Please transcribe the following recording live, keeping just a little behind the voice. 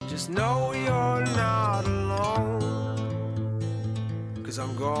Just know you're not alone, 'cause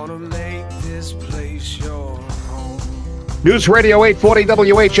I'm gonna make this place your home. News Radio 840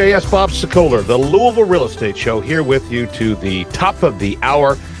 WHAS, Bob Sokoler, the Louisville Real Estate Show, here with you to the top of the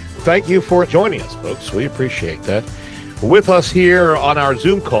hour. Thank you for joining us, folks. We appreciate that. With us here on our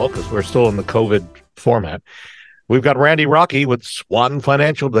Zoom call, because we're still in the COVID format, we've got Randy Rocky with Swan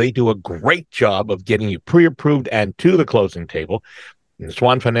Financial. They do a great job of getting you pre-approved and to the closing table. And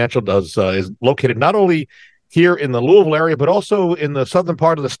Swan Financial is located not only here in the Louisville area, but also in the southern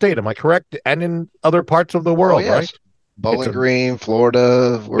part of the state. Am I correct? And in other parts of the world, yes. Right? Bowling Green,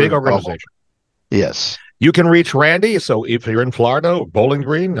 Florida. Big organization. Yes. You can reach Randy. So if you're in Florida or Bowling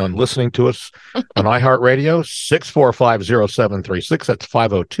Green and listening to us on iHeartRadio, 645-0736. That's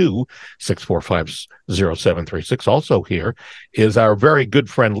 502-645-0736. Also here is our very good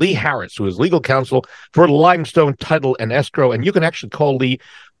friend Lee Harris, who is legal counsel for Limestone Title and Escrow. And you can actually call Lee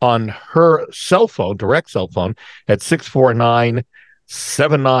on her cell phone, direct cell phone, at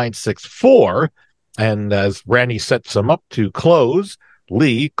 649-7964. And as Randy sets them up to close,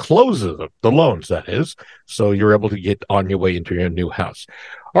 Lee closes the loans, that is, so you're able to get on your way into your new house.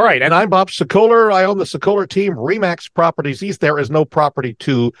 All right, and I'm Bob Sokoler. I own the Sokoler team, RE/MAX Properties East. There is no property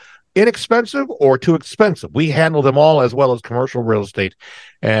too inexpensive or too expensive. We handle them all, as well as commercial real estate,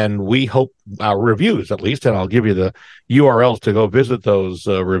 and we hope our reviews, at least, and I'll give you the URLs to go visit those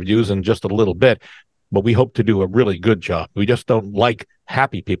reviews in just a little bit, but we hope to do a really good job. We just don't like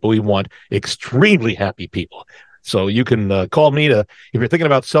happy people. We want extremely happy people. So you can call me if you're thinking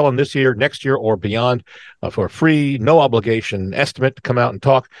about selling this year, next year, or beyond, for a free, no obligation estimate to come out and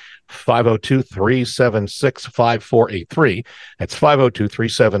talk. 502-376-5483. That's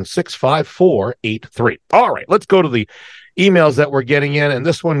 502-376-5483. All right, let's go to the emails that we're getting in. And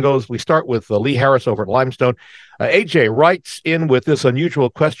this one goes, we start with Lee Harris over at Limestone. AJ writes in with this unusual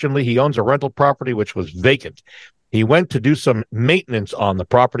question. Lee, he owns a rental property which was vacant. He went to do some maintenance on the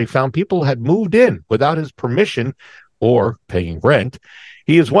property, found people had moved in without his permission or paying rent.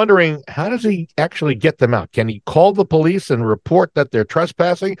 He is wondering, how does he actually get them out? Can he call the police and report that they're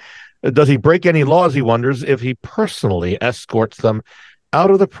trespassing? Does he break any laws? He wonders if he personally escorts them out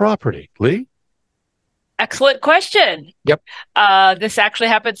of the property. Lee? Excellent question. Yep. This actually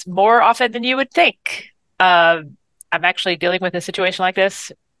happens more often than you would think. I'm actually dealing with a situation like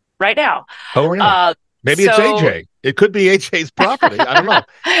this right now. Oh, really? Maybe it's AJ. It could be AJ's property. I don't know.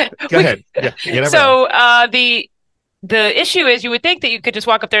 Go ahead. Yeah, you never know. The issue is, you would think that you could just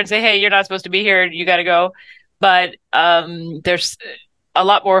walk up there and say, "Hey, you're not supposed to be here. You got to go." But there's a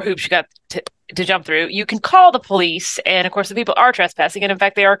lot more hoops you got to jump through. You can call the police, and of course, the people are trespassing, and in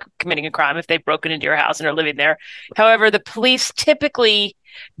fact, they are committing a crime if they've broken into your house and are living there. However, the police typically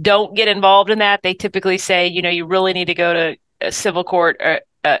don't get involved in that. They typically say, you really need to go to a civil court or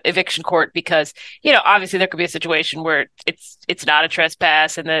eviction court, because obviously there could be a situation where it's not a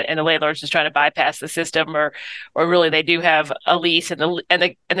trespass and the landlord's just trying to bypass the system, or really they do have a lease, and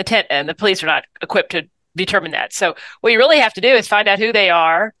the police are not equipped to determine that. So what you really have to do is find out who they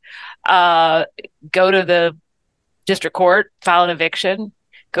are, go to the district court, file an eviction,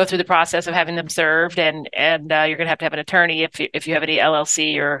 go through the process of having them served, and you're going to have an attorney if you have any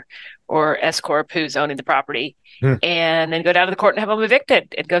LLC or S corp who's owning the property. And then go down to the court and have them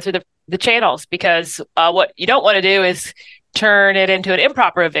evicted and go through the channels, because what you don't want to do is turn it into an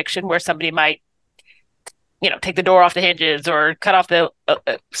improper eviction where somebody might, take the door off the hinges or cut off the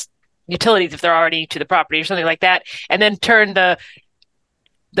utilities if they're already to the property or something like that, and then turn the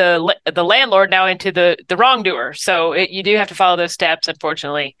landlord now into the wrongdoer. So you do have to follow those steps,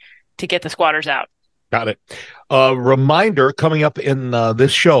 unfortunately, to get the squatters out. Got it. Reminder coming up in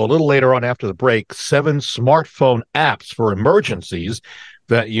this show a little later on after the break, 7 smartphone apps for emergencies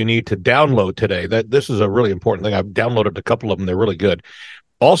that you need to download today. This is a really important thing. I've downloaded a couple of them. They're really good.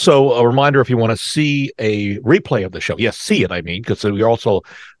 Also, a reminder, if you want to see a replay of the show, yes, see it, because we also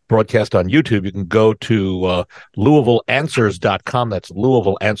broadcast on YouTube. You can go to LouisvilleAnswers.com. That's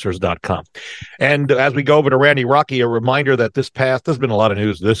LouisvilleAnswers.com. And as we go over to Randy Rocky, a reminder that there's been a lot of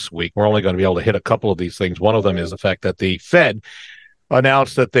news this week. We're only going to be able to hit a couple of these things. One of them is the fact that the Fed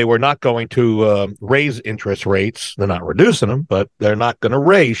announced that they were not going to raise interest rates. They're not reducing them, but they're not going to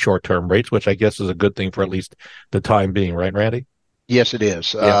raise short-term rates, which I guess is a good thing for at least the time being, right, Randy? Yes, it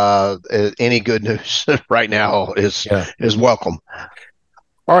is. Yeah. Any good news right now is welcome.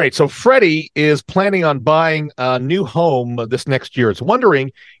 All right, so Freddie is planning on buying a new home this next year. Is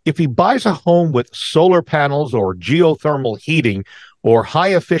wondering if he buys a home with solar panels or geothermal heating or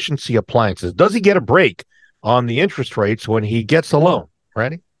high-efficiency appliances, does he get a break on the interest rates when he gets a loan?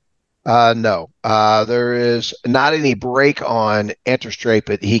 Randy? No, there is not any break on interest rate,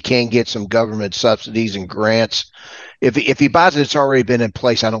 but he can get some government subsidies and grants. If he buys it, it's already been in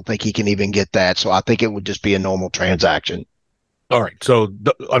place. I don't think he can even get that. So I think it would just be a normal transaction. All right. So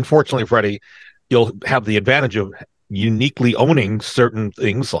unfortunately, Freddie, you'll have the advantage of uniquely owning certain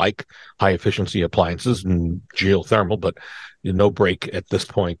things like high efficiency appliances and geothermal, but no break at this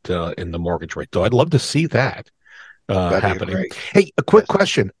point in the mortgage rate. So I'd love to see that happening. Hey, a quick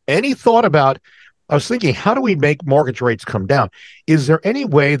question. Any thought about, I was thinking, how do we make mortgage rates come down? Is there any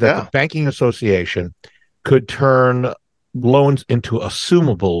way that the banking association could turn loans into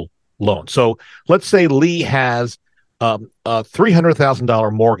assumable loans? So let's say Lee has a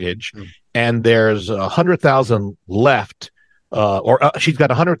 $300,000 mortgage and there's $100,000 left, or she's got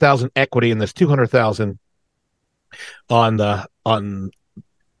 $100,000 equity and there's $200,000 on the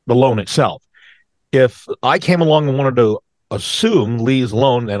loan itself. If I came along and wanted to assume Lee's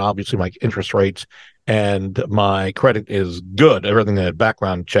loan, and obviously my interest rates and my credit is good, everything in the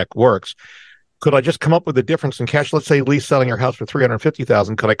background check works, could I just come up with the difference in cash? Let's say Lee's selling her house for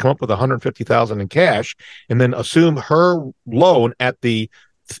 $350,000. Could I come up with $150,000 in cash and then assume her loan at the,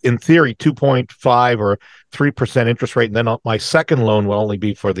 in theory, 2.5 or 3% interest rate, and then my second loan will only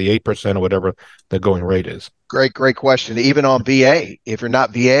be for the 8% or whatever the going rate is? Great question. Even on VA, if you're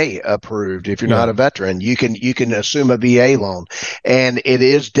not VA approved, if you're not a veteran, you can assume a VA loan, and it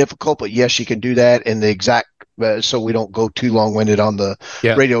is difficult, but yes, you can do that in the exact. So we don't go too long-winded on the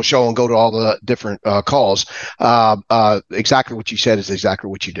radio show and go to all the different calls. Exactly what you said is exactly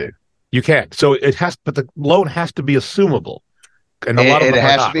what you do. You can. So it has, but the loan has to be assumable. And a lot of them it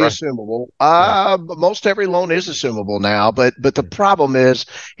has not, to be right? Assumable. Most every loan is assumable now, but the problem is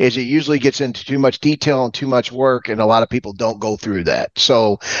it usually gets into too much detail and too much work, and a lot of people don't go through that.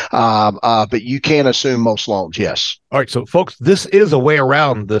 So, but you can assume most loans, yes. All right, so folks, this is a way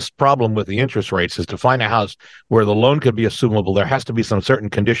around this problem with the interest rates: is to find a house where the loan could be assumable. There has to be some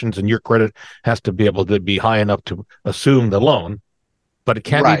certain conditions, and your credit has to be able to be high enough to assume the loan, but it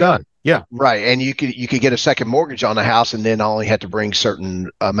can be done. Yeah. Right. And you could get a second mortgage on the house and then only have to bring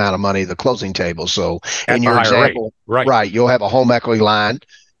certain amount of money to the closing table. So in your example, right, you'll have a home equity line,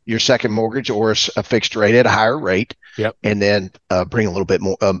 your second mortgage, or a fixed rate at a higher rate. Yep. And then bring a little bit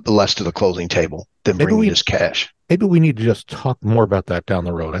more less to the closing table than bringing this cash. Maybe we need to just talk more about that down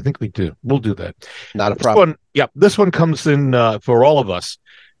the road. I think we do. We'll do that. Not a problem. This one comes in for all of us.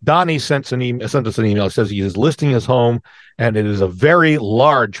 Donnie sent us an email. It says he is listing his home, and it is a very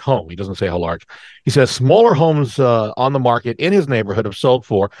large home. He doesn't say how large. He says smaller homes on the market in his neighborhood have sold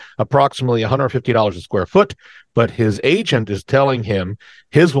for approximately $150 a square foot, but his agent is telling him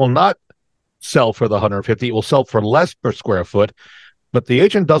his will not sell for the $150. It will sell for less per square foot, but the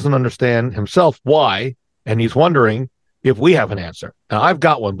agent doesn't understand himself why, and he's wondering if we have an answer. Now, I've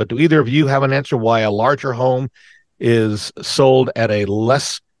got one, but do either of you have an answer why a larger home is sold at a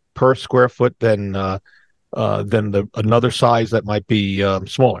less per square foot than another size that might be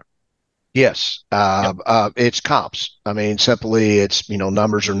smaller? Yes. It's comps. I mean, simply it's,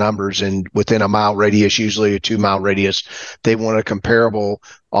 numbers are numbers, and within a mile radius, usually a 2-mile radius, they want a comparable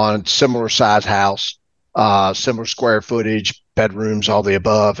on similar size house, similar square footage, bedrooms, all the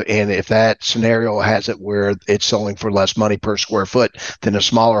above. And if that scenario has it where it's selling for less money per square foot than a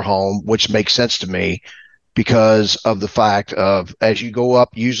smaller home, which makes sense to me, because of the fact of, as you go up,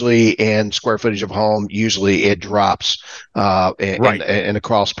 usually in square footage of home, usually it drops and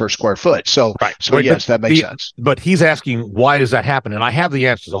across per square foot. So, yes, that makes sense. But he's asking, why does that happen? And I have the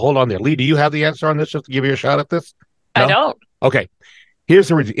answer. So hold on there. Lee, do you have the answer on this, just to give you a shot at this? No? I don't. Okay. Here's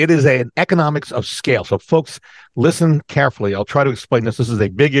the reason. It is an economics of scale. So folks, listen carefully. I'll try to explain this. This is a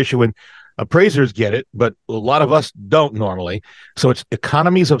big issue, and appraisers get it, but a lot of us don't normally. So it's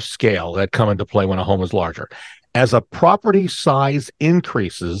economies of scale that come into play when a home is larger. As a property size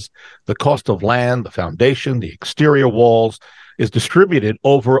increases, the cost of land, the foundation, the exterior walls is distributed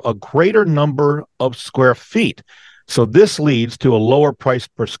over a greater number of square feet. So this leads to a lower price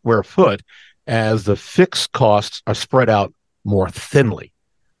per square foot as the fixed costs are spread out more thinly.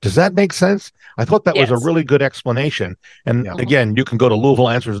 Does that make sense? I thought that was a really good explanation. And again, you can go to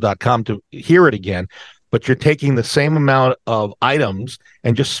LouisvilleAnswers.com to hear it again, but you're taking the same amount of items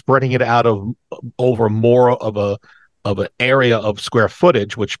and just spreading it out over more of an area of square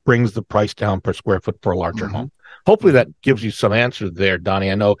footage, which brings the price down per square foot for a larger home. Hopefully that gives you some answers there, Donnie.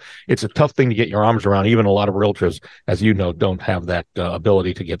 I know it's a tough thing to get your arms around. Even a lot of realtors, as you know, don't have that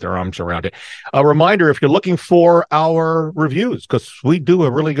ability to get their arms around it. A reminder, if you're looking for our reviews, because we do a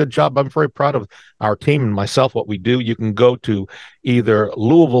really good job. I'm very proud of our team and myself, what we do. You can go to either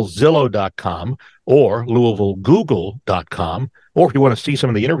LouisvilleZillow.com or LouisvilleGoogle.com. Or if you want to see some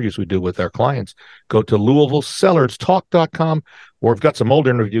of the interviews we do with our clients, go to LouisvilleSellersTalk.com, or we've got some older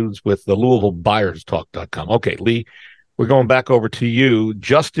interviews with the LouisvilleBuyersTalk.com. Okay, Lee, we're going back over to you.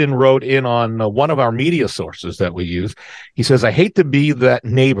 Justin wrote in on one of our media sources that we use. He says, I hate to be that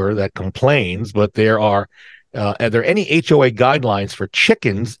neighbor that complains, but are there any HOA guidelines for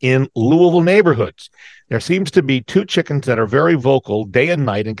chickens in Louisville neighborhoods? There seems to be 2 chickens that are very vocal day and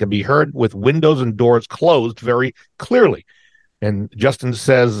night and can be heard with windows and doors closed very clearly. And Justin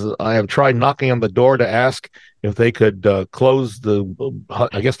says, I have tried knocking on the door to ask if they could close the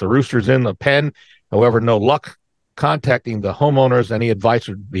roosters in the pen. However, no luck. Contacting the homeowners, any advice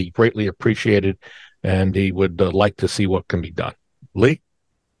would be greatly appreciated, and he would like to see what can be done. Lee?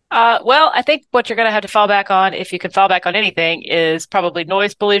 Well, I think what you're going to have to fall back on, if you can fall back on anything, is probably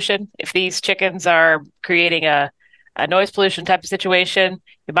noise pollution. If these chickens are creating a noise pollution type of situation,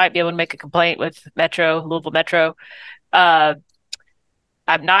 you might be able to make a complaint with Louisville Metro.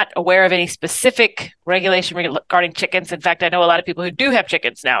 I'm not aware of any specific regulation regarding chickens. In fact, I know a lot of people who do have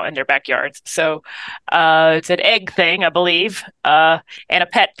chickens now in their backyards. So it's an egg thing, I believe, and a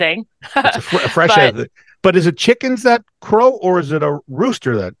pet thing. It's a fresh egg. But is it chickens that crow, or is it a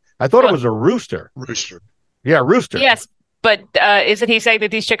rooster that? I thought it was a rooster. Rooster. Yeah, rooster. Yes, but isn't he saying that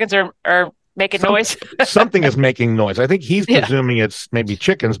these chickens are making noise? Something is making noise. I think he's presuming it's maybe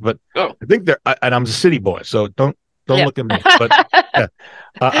chickens, but I think they're. And I'm a city boy, so don't look at me. But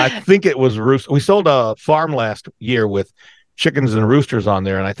I think it was rooster. We sold a farm last year with chickens and roosters on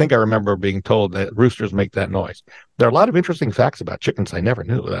there, and I think I remember being told that roosters make that noise. There are a lot of interesting facts about chickens I never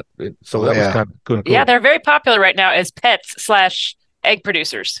knew that. So that was kind of cool. Yeah, they're very popular right now as pets/egg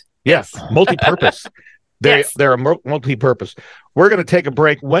producers. Yes, multi-purpose. They're multi-purpose. We're going to take a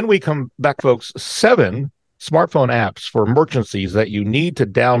break. When we come back, folks, 7 smartphone apps for emergencies that you need to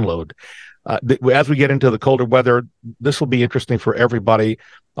download. As we get into the colder weather, this will be interesting for everybody.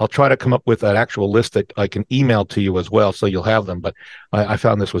 I'll try to come up with an actual list that I can email to you as well, so you'll have them. But I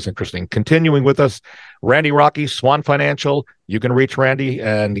found this was interesting. Continuing with us, Randy Rocky, Swan Financial. You can reach Randy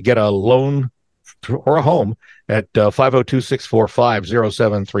and get a loan or a home at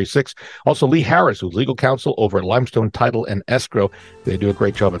 502-645-0736. Also, Lee Harris, who's legal counsel over at Limestone Title and Escrow. They do a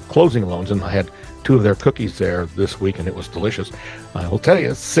great job at closing loans, and I had 2 of their cookies there this week, and it was delicious. I will tell you,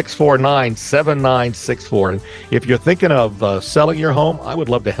 649-7964. And if you're thinking of selling your home, I would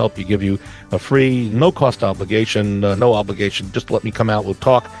love to help you, give you a free, no-cost obligation, no obligation. Just let me come out, we'll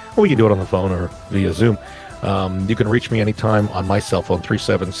talk, or we can do it on the phone or via Zoom. You can reach me anytime on my cell phone,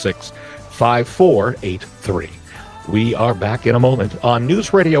 376-5483. We are back in a moment on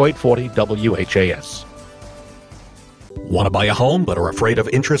News Radio 840 WHAS. Want to buy a home but are afraid of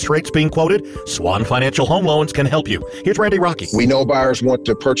interest rates being quoted? Swan Financial Home Loans can help you. Here's Randy Rocky. We know buyers want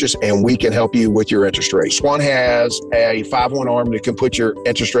to purchase, and we can help you with your interest rate. Swan has a 5-1 arm that can put your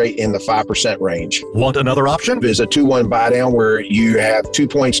interest rate in the 5% range. Want another option? There's a 2-1 buy down where you have 2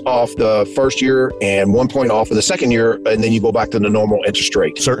 points off the first year and 1 point off of the second year, and then you go back to the normal interest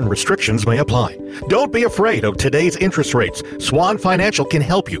rate. Certain restrictions may apply. Don't be afraid of today's interest rates. Swan Financial can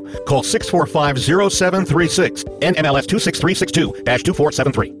help you. Call 645-0736 NMLS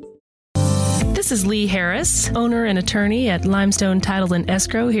 26362-2473. This is Lee Harris, owner and attorney at Limestone Title and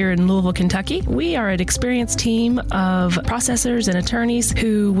Escrow here in Louisville, Kentucky. We are an experienced team of processors and attorneys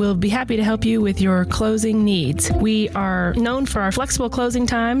who will be happy to help you with your closing needs. We are known for our flexible closing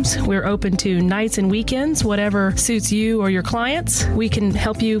times. We're open to nights and weekends, whatever suits you or your clients. We can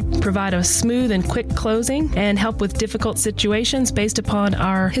help you provide a smooth and quick closing and help with difficult situations based upon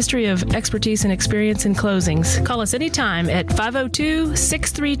our history of expertise and experience in closings. Call us anytime at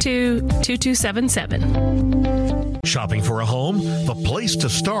 502-632-2277. Shopping for a home? The place to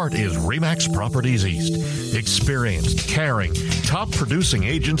start is RE/MAX Properties East. Experienced, caring, top producing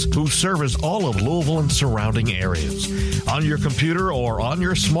agents who service all of Louisville and surrounding areas. On your computer or on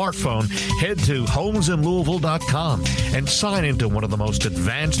your smartphone, head to homesinlouisville.com and sign into one of the most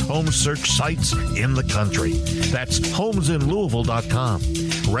advanced home search sites in the country. That's homesinlouisville.com.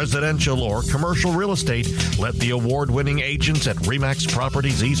 Residential or commercial real estate, let the award-winning agents at RE/MAX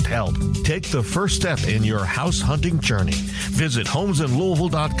Properties East help. Take the first step in your house hunting journey. Visit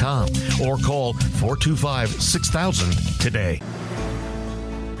homesinlouisville.com or call 425-6000 today.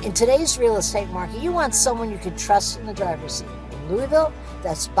 In today's real estate market, you want someone you can trust in the driver's seat. In Louisville,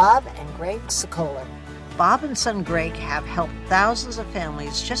 that's Bob and Greg Sokoler. Bob and Son Greg have helped thousands of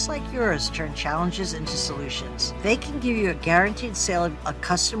families just like yours turn challenges into solutions. They can give you a guaranteed sale of a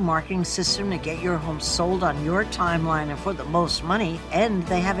custom marketing system to get your home sold on your timeline and for the most money, and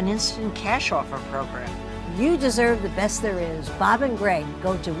they have an instant cash offer program. You deserve the best there is. Bob and Greg,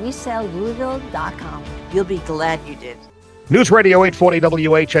 go to WeSellLouisville.com. You'll be glad you did. News Radio 840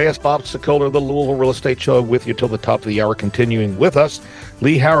 WHAS, Bob Sokoler, the Louisville Real Estate Show, with you till the top of the hour. Continuing with us,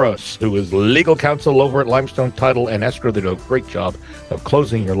 Lee Harris, who is legal counsel over at Limestone Title and Escrow. They do a great job of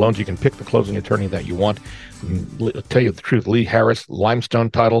closing your loans. You can pick the closing attorney that you want. I'll tell you the truth, Lee Harris, Limestone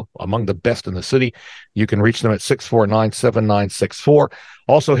Title, among the best in the city. You can reach them at 649-7964.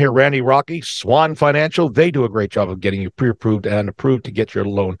 Also here, Randy Rocky, Swan Financial. They do a great job of getting you pre-approved and approved to get your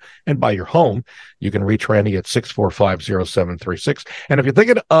loan and buy your home. You can reach Randy at 645-0736. And if you're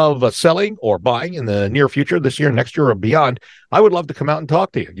thinking of selling or buying in the near future, this year, next year, or beyond, I would love to come out and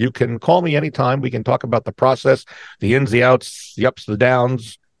talk to you. You can call me anytime. We can talk about the process, the ins, the outs, the ups, the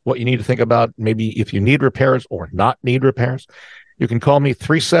downs, what you need to think about, maybe if you need repairs or not need repairs. You can call me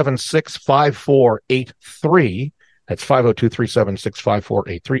 376-5483. That's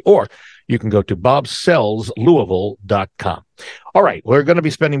 502-376-5483. Or you can go to bobsellslouisville.com. All right, we're going to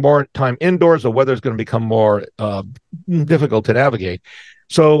be spending more time indoors. The weather is going to become more difficult to navigate.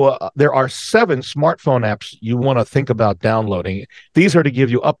 So there are 7 smartphone apps you want to think about downloading. These are to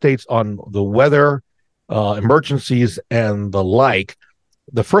give you updates on the weather, emergencies, and the like.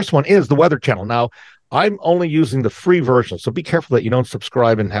 The first one is the Weather Channel. Now, I'm only using the free version, so be careful that you don't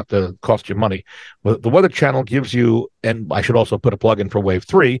subscribe and have to cost you money. But the Weather Channel gives you, and I should also put a plug in for Wave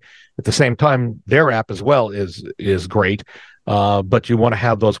 3. At the same time, their app as well is great, but you want to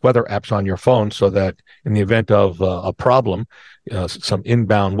have those weather apps on your phone so that in the event of a problem, some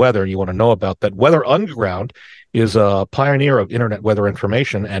inbound weather, you want to know about that. Weather Underground is a pioneer of internet weather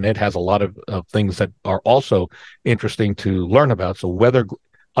information, and it has a lot of things that are also interesting to learn about. So Weather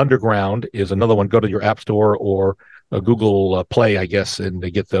Underground is another one. Go to your App Store or Google Play, I guess, and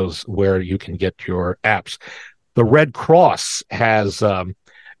they get those where you can get your apps. The Red Cross has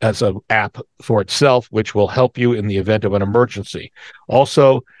as an app for itself, which will help you in the event of an emergency.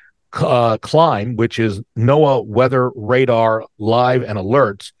 Also, Climb, which is NOAA Weather Radar Live and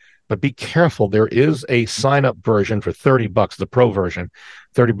Alerts. But be careful, there is a sign-up version for $30, the pro version,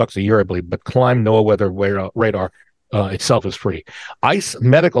 $30 a year, I believe. But Climb NOAA Weather Radar itself is free. ICE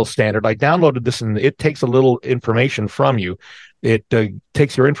Medical Standard, I downloaded this, and it takes a little information from you. It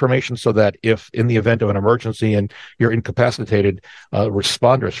takes your information so that if in the event of an emergency and you're incapacitated, first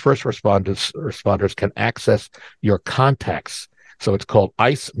responders can access your contacts. So it's called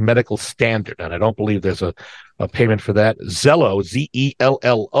ICE Medical Standard, and I don't believe there's a payment for that. Zello,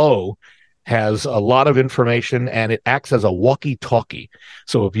 Zello, has a lot of information, and it acts as a walkie-talkie.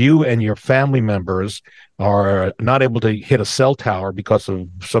 So if you and your family members are not able to hit a cell tower because of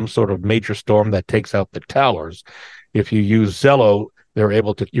some sort of major storm that takes out the towers, if you use Zello, you're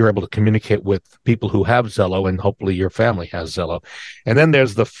able to communicate with people who have Zello, and hopefully your family has Zello. And then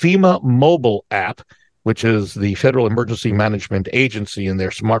there's the FEMA mobile app, which is the Federal Emergency Management Agency, and their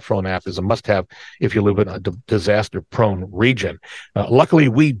smartphone app is a must-have if you live in a disaster-prone region. Luckily,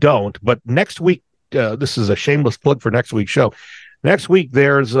 we don't, but next week, this is a shameless plug for next week's show. Next week,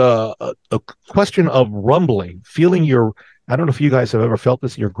 there's a question of rumbling, feeling I don't know if you guys have ever felt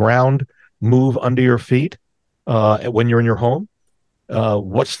this, your ground move under your feet when you're in your home.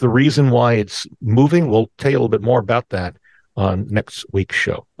 What's the reason why it's moving? We'll tell you a little bit more about that on next week's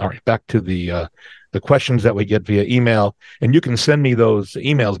show. All right, back to the questions that we get via email. And you can send me those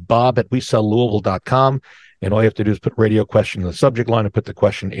emails, bob@wesellouisville.com. And all you have to do is put radio question in the subject line and put the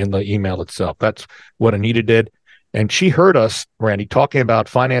question in the email itself. That's what Anita did. And she heard us, Randy, talking about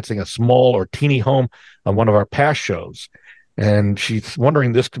financing a small or teeny home on one of our past shows. And she's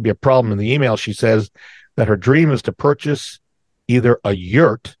wondering this could be a problem. In the email, she says that her dream is to purchase either a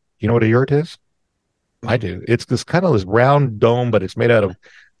yurt. You know what a yurt is? I do. It's this kind of this round dome, but it's made out of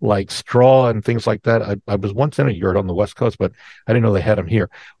like straw and things like that. I was once in a yurt on the West Coast, but I didn't know they had them here.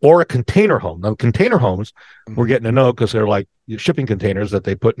 Or a container home. Now, container homes, we're getting to know because they're like shipping containers that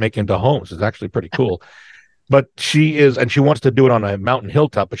they make into homes. It's actually pretty cool. But she wants to do it on a mountain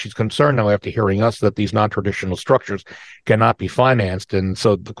hilltop, but she's concerned now after hearing us that these non-traditional structures cannot be financed. And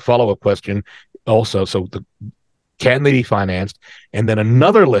so the follow-up question also, can they be financed? And then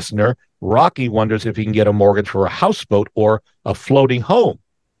another listener, Rocky, wonders if he can get a mortgage for a houseboat or a floating home.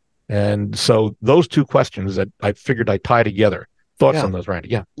 And so those two questions that I figured I'd tie together. Thoughts on those,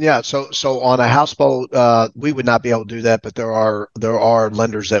 Randy? Yeah. So on a houseboat, we would not be able to do that, but there are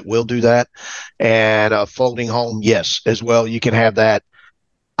lenders that will do that. And a floating home, yes, as well. You can have that.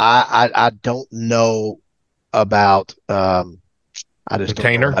 I don't know about I just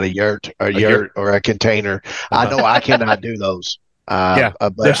container? don't know about a yurt or a container. I know I cannot do those. But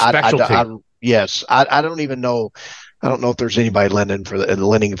they're specialty. Yes, I don't even know. I don't know if there's anybody lending for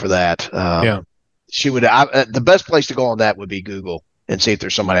that. She would. The best place to go on that would be Google. and see if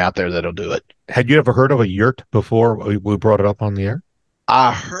there's somebody out there that'll do it. Had you ever heard of a yurt before we brought it up on the air?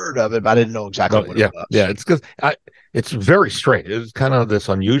 I heard of it, but I didn't know exactly what it was. Yeah, it's because it's very strange. It's kind of this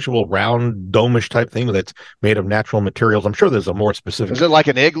unusual round domish type thing that's made of natural materials. I'm sure there's a more specific. Is it like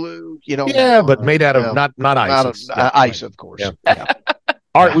an igloo? Yeah, but made out of not ice. Ice, of course. Yeah.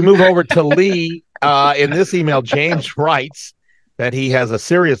 All right, we move over to Lee. In this email, James writes that he has a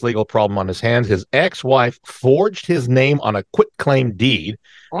serious legal problem on his hands. His ex-wife forged his name on a quitclaim deed,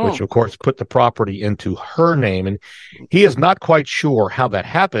 which of course put the property into her name, and he is not quite sure how that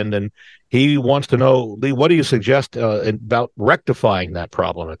happened, and he wants to know, Lee, what do you suggest about rectifying that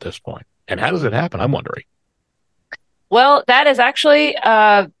problem at this point, and how does it happen? I'm wondering. Well, that is actually,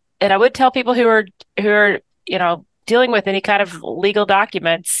 and I would tell people who are dealing with any kind of legal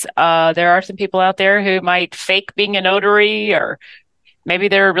documents, there are some people out there who might fake being a notary, or maybe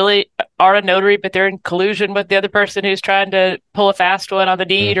they really are a notary, but they're in collusion with the other person who's trying to pull a fast one on the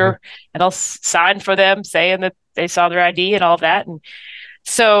deed, and they'll sign for them saying that they saw their ID and all of that. And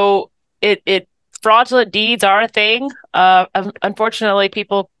so fraudulent deeds are a thing. Unfortunately,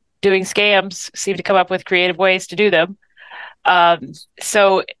 people doing scams seem to come up with creative ways to do them.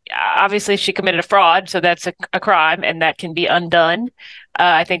 So obviously she committed a fraud, so that's a crime, and that can be undone.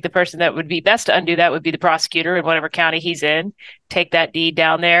 I think the person that would be best to undo that would be the prosecutor in whatever county he's in. Take that deed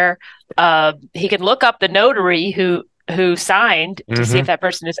down there. He can look up the notary who signed to see if that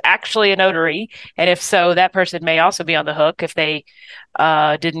person is actually a notary, and if so, that person may also be on the hook if they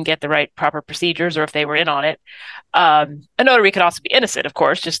didn't get the right proper procedures, or if they were in on it. A notary could also be innocent, of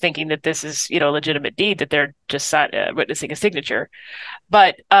course, just thinking that this is a legitimate deed, that they're just witnessing a signature.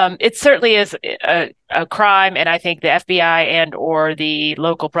 But it certainly is a crime, and I think the FBI and or the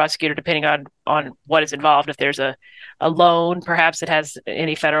local prosecutor, depending on what is involved, if there's a loan perhaps that has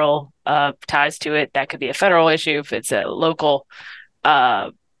any federal ties to it, that could be a federal issue. If it's a local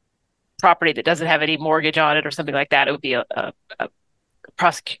property that doesn't have any mortgage on it or something like that, it would be a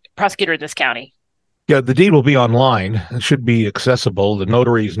prosecutor in this county. Yeah, the deed will be online. It should be accessible. The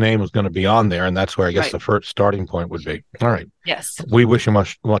notary's name is going to be on there, and that's where I guess the first starting point would be. All right. Yes. We wish you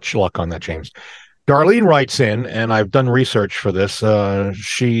much luck on that, James. Darlene writes in, and I've done research for this.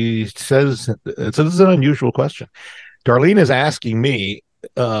 She says, this is an unusual question. Darlene is asking me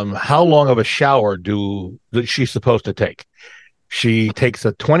how long of a shower that she's supposed to take. She takes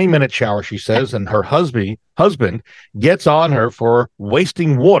a 20-minute shower, she says, and her husband gets on her for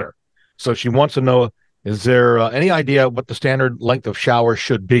wasting water. So she wants to know, is there any idea what the standard length of shower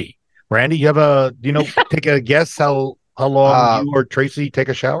should be? Randy, take a guess how long you or Tracy take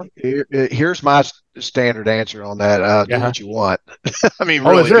a shower? Here's my standard answer on that. Do what you want. I mean,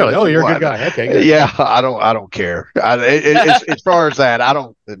 really. Oh, is really? Oh, you're a good guy. Okay. Good. Yeah, I don't care. As far as that,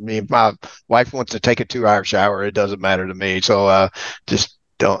 if my wife wants to take a 2-hour shower, it doesn't matter to me. So just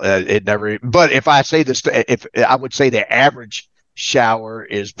don't. It never. But if I say this, if I would say the average shower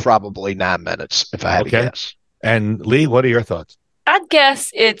is probably 9 minutes, if I had to guess. And Lee, what are your thoughts? I'd guess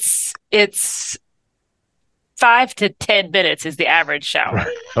it's 5 to 10 minutes is the average shower.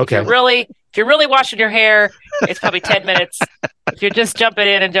 Okay. If you're really washing your hair, it's probably 10 minutes. If you're just jumping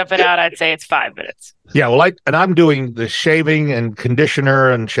in and jumping out, I'd say it's 5 minutes. Yeah, well, I'm doing the shaving and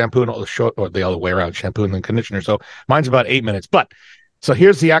conditioner and shampoo and all the other way around, shampoo and then conditioner. So mine's about 8 minutes. But so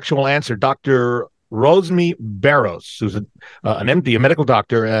here's the actual answer. Dr. Rosmi Barros, who's an MD, a medical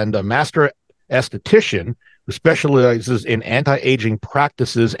doctor, and a master esthetician who specializes in anti-aging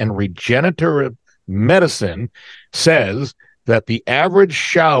practices and regenerative medicine, says that the average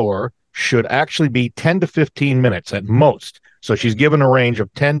shower should actually be 10 to 15 minutes at most. So she's given a range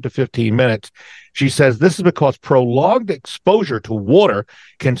of 10 to 15 minutes. She says this is because prolonged exposure to water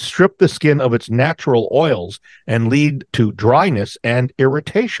can strip the skin of its natural oils and lead to dryness and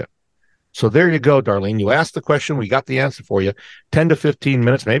irritation. So there you go, Darlene. You asked the question. We got the answer for you. 10 to 15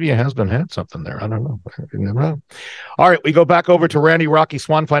 minutes. Maybe your husband had something there. I don't know. You never know. All right. We go back over to Randy Rocky,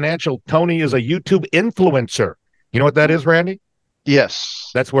 Swan Financial. Tony is a YouTube influencer. You know what that is, Randy?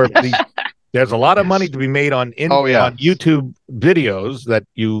 Yes. That's where there's a lot of money to be made on YouTube videos that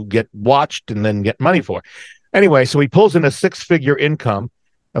you get watched and then get money for. Anyway, so he pulls in a 6-figure income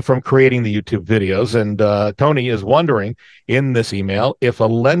from creating the YouTube videos. And Tony is wondering in this email if a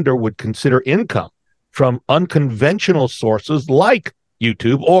lender would consider income from unconventional sources like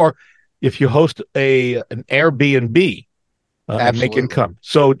YouTube, or if you host an Airbnb and make income.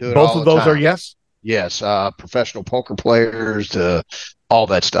 So both of those are yes? Yes. Professional poker players, all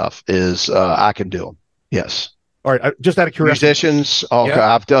that stuff is I can do them. Yes. All right. Just out of curiosity. Musicians,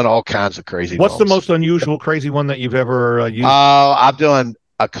 I've done all kinds of crazy What's ones. The most unusual, crazy one that you've ever used? I've done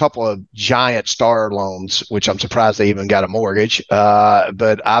a couple of giant star loans, which I'm surprised they even got a mortgage.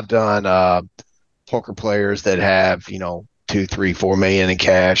 But I've done poker players that have, $2, $3, $4 million in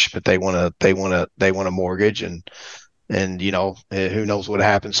cash, but they want a mortgage, and who knows what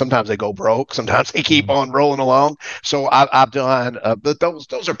happens. Sometimes they go broke. Sometimes they keep on rolling along. So I've done, but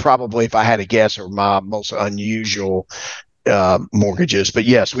those are probably, if I had to guess, are my most unusual mortgages. But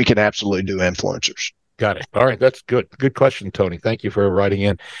yes, we can absolutely do influencers. Got it. All right. That's good. Good question, Tony. Thank you for writing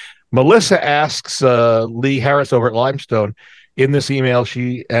in. Melissa asks Lee Harris over at Limestone, in this email,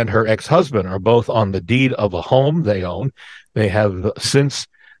 she and her ex-husband are both on the deed of a home they own. They have since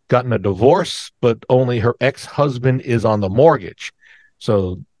gotten a divorce, but only her ex-husband is on the mortgage.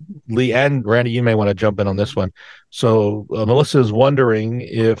 So Lee and Randy, you may want to jump in on this one. So Melissa is wondering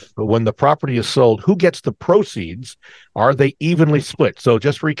if when the property is sold, who gets the proceeds? Are they evenly split? So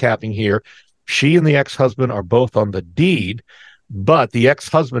just recapping here, she and the ex-husband are both on the deed, but the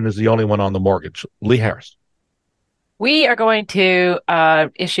ex-husband is the only one on the mortgage. Lee Harris. We are going to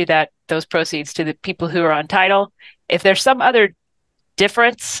issue those proceeds to the people who are on title. If there's some other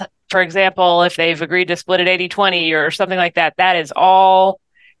difference, for example, if they've agreed to split it 80-20 or something like that, that is all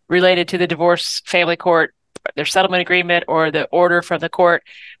related to the divorce family court, their settlement agreement, or the order from the court.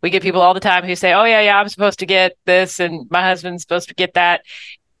 We get people all the time who say, oh, yeah, I'm supposed to get this and my husband's supposed to get that.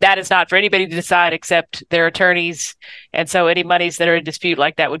 That is not for anybody to decide except their attorneys. And so any monies that are in dispute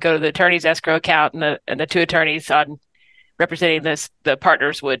like that would go to the attorney's escrow account, and the two attorneys on representing the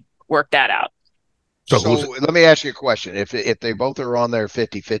partners would work that out. So let me ask you a question. If they both are on there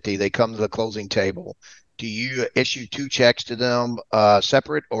 50-50, they come to the closing table, do you issue two checks to them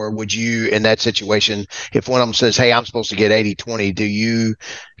separate, or would you, in that situation, if one of them says, hey, I'm supposed to get 80-20, do you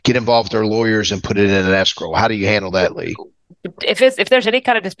get involved with their lawyers and put it in an escrow? How do you handle that, Lee? If there's any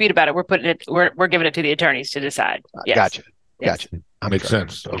kind of dispute about it, we're giving it to the attorneys to decide. Yes. Gotcha. Yes. Makes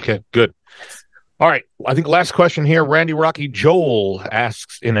sense. Okay, good. All right. I think last question here. Randy Rocky Joel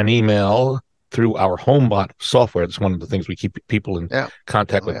asks in an email through our HomeBot software. That's one of the things we keep people in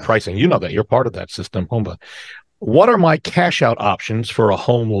contact with pricing. You know that. You're part of that system, HomeBot. What are my cash out options for a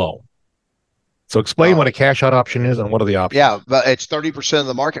home loan? So explain what a cash out option is and what are the options? Yeah, but it's 30% of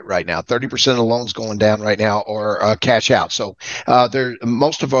the market right now. 30% of the loans going down right now are cash out. So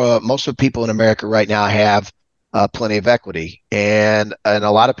most of people in America right now have plenty of equity, and a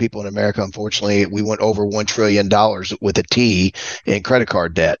lot of people in America, unfortunately, we went over $1 trillion with a T in credit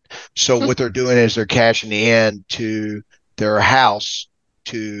card debt. So what they're doing is they're cashing in to their house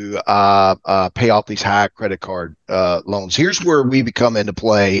to pay off these high credit card loans. Here's where we come into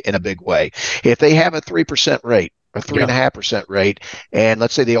play in a big way. If they have a 3% rate, or 3.5% rate, and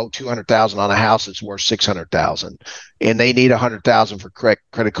let's say they owe $200,000 on a house that's worth $600,000, and they need $100,000 for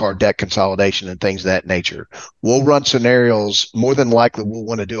credit card debt consolidation and things of that nature, we'll run scenarios. More than likely, we'll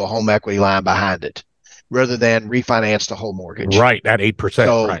want to do a home equity line behind it, rather than refinance the whole mortgage. Right, at 8%.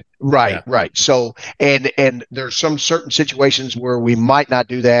 So, right. So, and there's some certain situations where we might not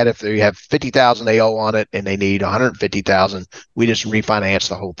do that. If they have $50,000 they owe on it and they need $150,000, we just refinance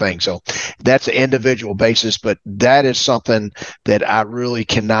the whole thing. So that's an individual basis, but that is something that I really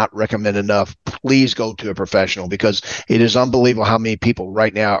cannot recommend enough. Please go to a professional, because it is unbelievable how many people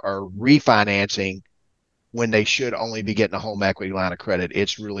right now are refinancing when they should only be getting a home equity line of credit.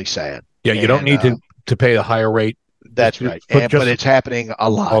 It's really sad. Yeah, you don't need to pay a higher rate. That's right. But it's happening a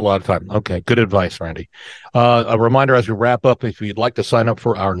lot. A lot of time. Okay. Good advice, Randy. A reminder as we wrap up, if you'd like to sign up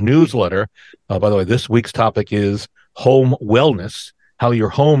for our newsletter, by the way, this week's topic is home wellness, how your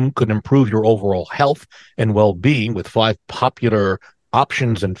home could improve your overall health and well-being with 5 popular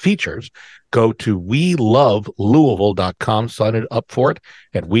options and features. Go to welovelouisville.com, sign it up for it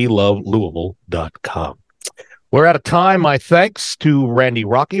at welovelouisville.com. We're out of time. My thanks to Randy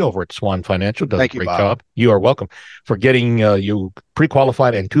Rocky over at Swan Financial. Does a great job. You are welcome for getting you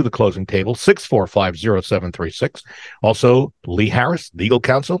pre-qualified and to the closing table. 6450736. Also, Lee Harris, legal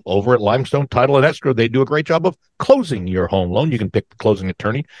counsel over at Limestone Title and Escrow. They do a great job of closing your home loan. You can pick the closing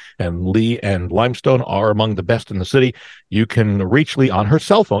attorney, and Lee and Limestone are among the best in the city. You can reach Lee on her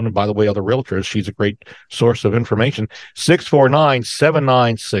cell phone. And by the way, other realtors, she's a great source of information.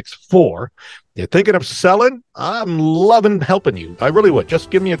 649-7964. You're thinking of selling? I'm loving helping you. I really would. Just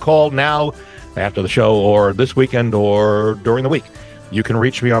give me a call now after the show or this weekend or during the week. You can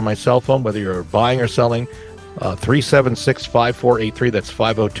reach me on my cell phone, whether you're buying or selling, 376-5483. That's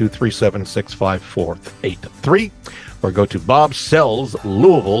 502-376-5483. Or go to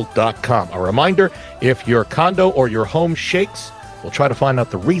bobsellslouisville.com. A reminder, if your condo or your home shakes, we'll try to find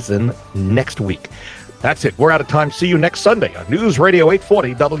out the reason next week. That's it. We're out of time. See you next Sunday on News Radio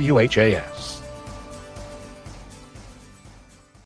 840 WHAS.